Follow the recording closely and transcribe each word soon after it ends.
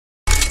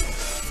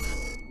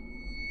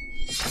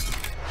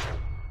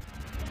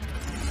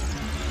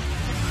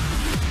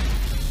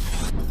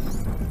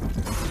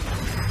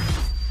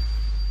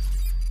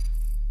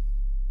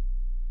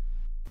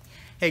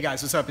Hey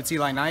guys, what's up? It's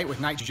Eli Knight with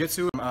Knight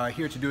Jiu-Jitsu. I'm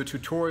here to do a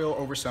tutorial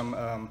over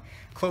some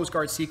closed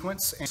guard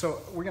sequence. And so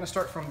we're gonna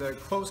start from the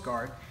closed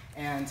guard.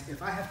 And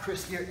if I have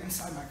Chris here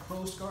inside my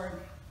closed guard,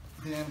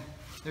 then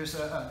there's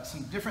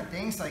some different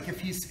things. Like if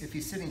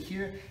he's sitting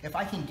here, if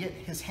I can get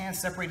his hands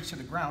separated to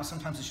the ground,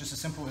 sometimes it's just as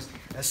simple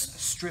as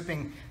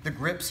stripping the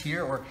grips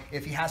here, or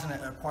if he hasn't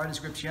acquired his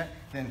grips yet,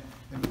 then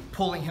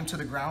pulling him to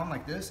the ground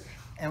like this.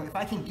 And if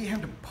I can get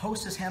him to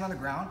post his hand on the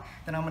ground,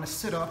 then I'm gonna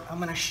sit up, I'm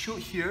gonna shoot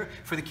here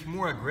for the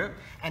Kimura grip,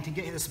 and to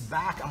get this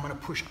back, I'm gonna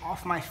push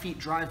off my feet,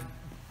 drive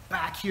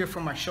back here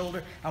from my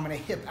shoulder. I'm gonna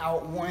hip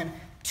out 1,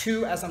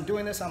 2. As I'm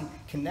doing this, I'm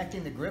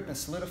connecting the grip and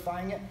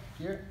solidifying it.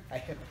 Here, I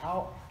hip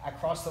out, I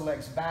cross the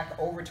legs back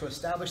over to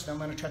establish. Then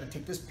I'm gonna try to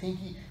take this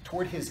pinky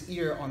toward his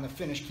ear on the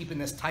finish, keeping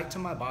this tight to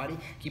my body,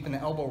 keeping the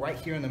elbow right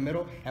here in the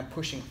middle, and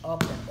pushing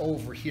up and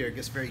over here. It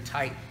gets very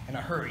tight in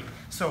a hurry.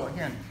 So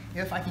again,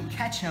 if I can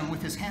catch him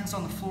with his hands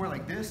on the floor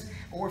like this,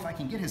 or if I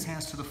can get his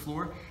hands to the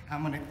floor,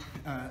 I'm gonna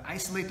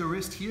isolate the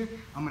wrist here.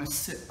 I'm gonna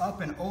sit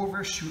up and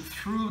over, shoot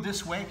through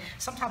this way.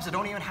 Sometimes I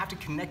don't even have to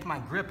connect my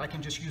grip. I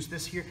can just use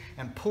this here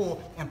and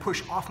pull and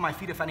push off my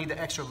feet if I need the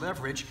extra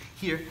leverage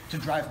here to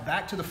drive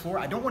back to the floor.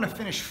 I don't wanna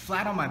finish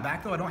flat on my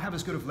back though. I don't have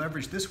as good of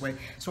leverage this way.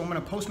 So I'm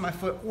gonna post my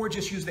foot or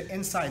just use the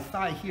inside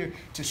thigh here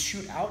to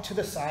shoot out to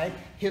the side,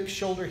 hip,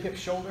 shoulder,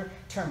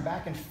 turn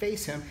back and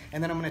face him.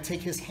 And then I'm gonna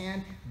take his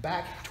hand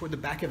back toward the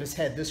back of his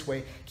head this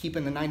way,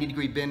 keeping the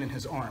 90-degree bend in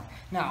his arm.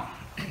 Now,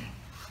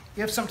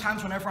 if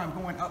sometimes whenever I'm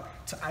going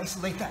up to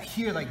isolate that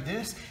here like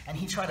this, and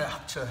he tried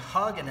to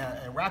hug and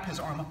wrap his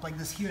arm up like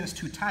this here and it's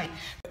too tight,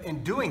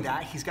 in doing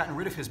that, he's gotten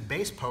rid of his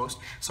base post,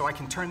 so I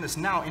can turn this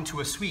now into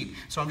a sweep.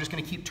 So I'm just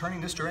gonna keep turning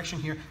this direction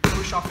here,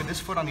 push off of this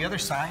foot on the other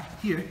side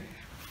here,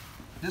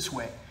 this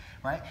way,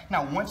 right?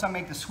 Now, once I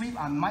make the sweep,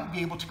 I might be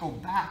able to go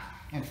back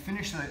and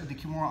finish the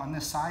Kimura on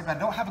this side, but I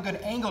don't have a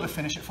good angle to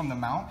finish it from the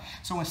mount.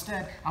 So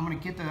instead, I'm gonna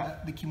get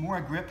the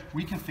Kimura grip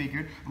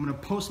reconfigured. I'm gonna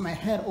post my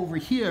head over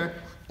here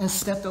and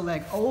step the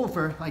leg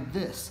over like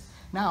this.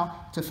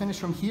 Now, to finish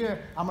from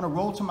here, I'm gonna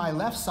roll to my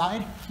left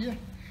side here,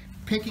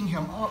 picking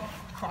him up,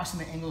 crossing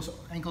the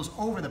ankles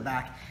over the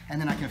back, and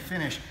then I can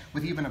finish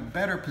with even a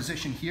better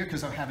position here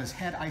because I have his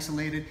head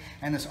isolated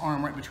and this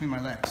arm right between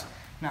my legs.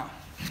 Now,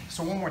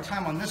 so one more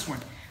time on this one.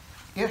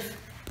 If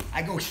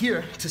I go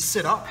here to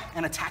sit up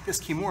and attack this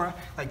Kimura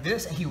like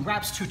this, and he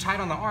wraps too tight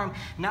on the arm,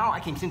 now I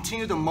can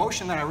continue the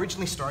motion that I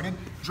originally started,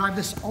 drive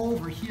this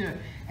over here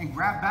and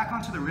grab back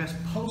onto the wrist,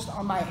 post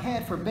on my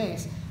head for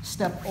base,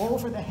 step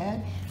over the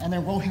head, and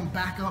then roll him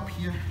back up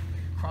here,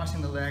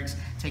 crossing the legs,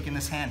 taking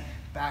this hand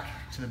back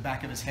to the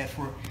back of his head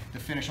for the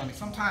finish on me.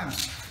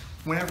 Sometimes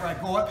whenever I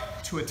go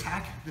up to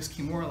attack this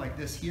Kimura like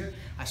this here,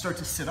 I start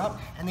to sit up,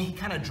 and then he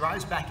kind of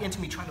drives back into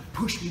me, trying to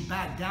push me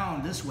back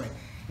down this way.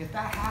 If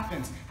that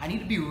happens, I need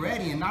to be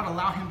ready and not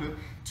allow him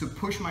to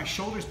push my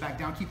shoulders back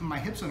down, keeping my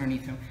hips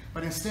underneath him.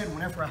 But instead,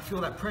 whenever I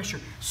feel that pressure,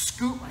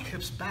 scoop my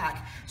hips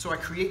back so I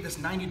create this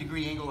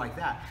 90-degree angle like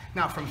that.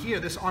 Now from here,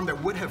 this arm that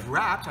would have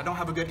wrapped, I don't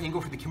have a good angle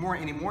for the Kimura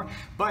anymore,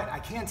 but I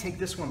can take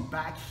this one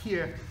back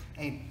here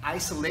and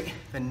isolate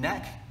the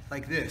neck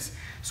like this.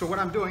 So what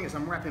I'm doing is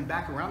I'm wrapping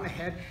back around the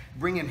head,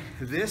 bringing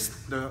this,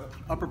 the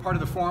upper part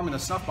of the forearm and the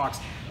snuff box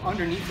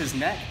underneath his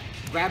neck,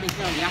 grabbing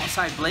here on the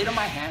outside blade of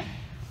my hand,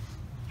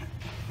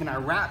 and I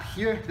wrap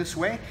here this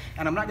way,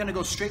 and I'm not gonna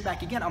go straight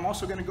back again. I'm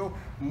also gonna go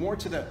more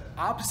to the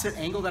opposite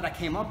angle that I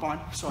came up on.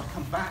 So I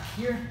come back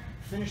here,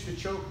 finish the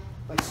choke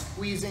by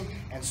squeezing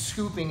and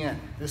scooping in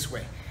this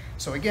way.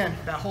 So again,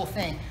 that whole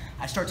thing,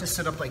 I start to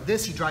sit up like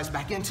this, he drives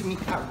back into me,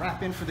 I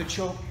wrap in for the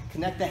choke,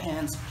 connect the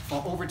hands,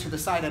 fall over to the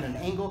side at an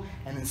angle,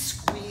 and then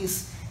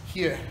squeeze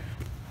here.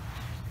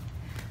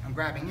 I'm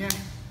grabbing in,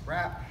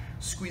 wrap,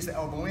 squeeze the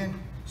elbow in,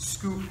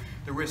 scoop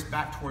the wrist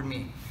back toward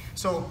me.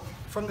 So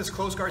from this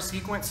closed guard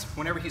sequence,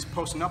 whenever he's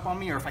posting up on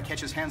me or if I catch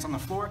his hands on the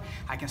floor,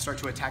 I can start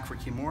to attack for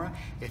Kimura.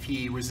 If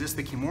he resists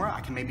the Kimura, I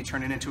can maybe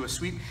turn it into a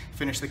sweep,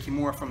 finish the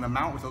Kimura from the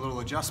mount with a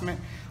little adjustment.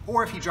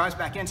 Or if he drives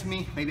back into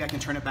me, maybe I can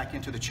turn it back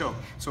into the choke.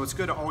 So it's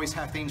good to always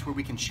have things where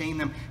we can chain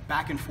them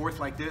back and forth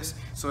like this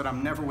so that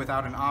I'm never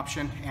without an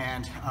option,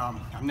 and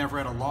I'm never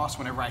at a loss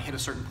whenever I hit a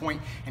certain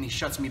point and he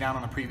shuts me down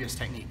on the previous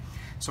technique.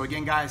 So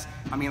again, guys,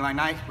 I'm Eli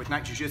Knight with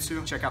Knight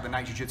Jiu-Jitsu. Check out the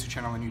Knight Jiu-Jitsu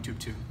channel on YouTube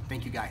too.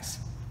 Thank you, guys.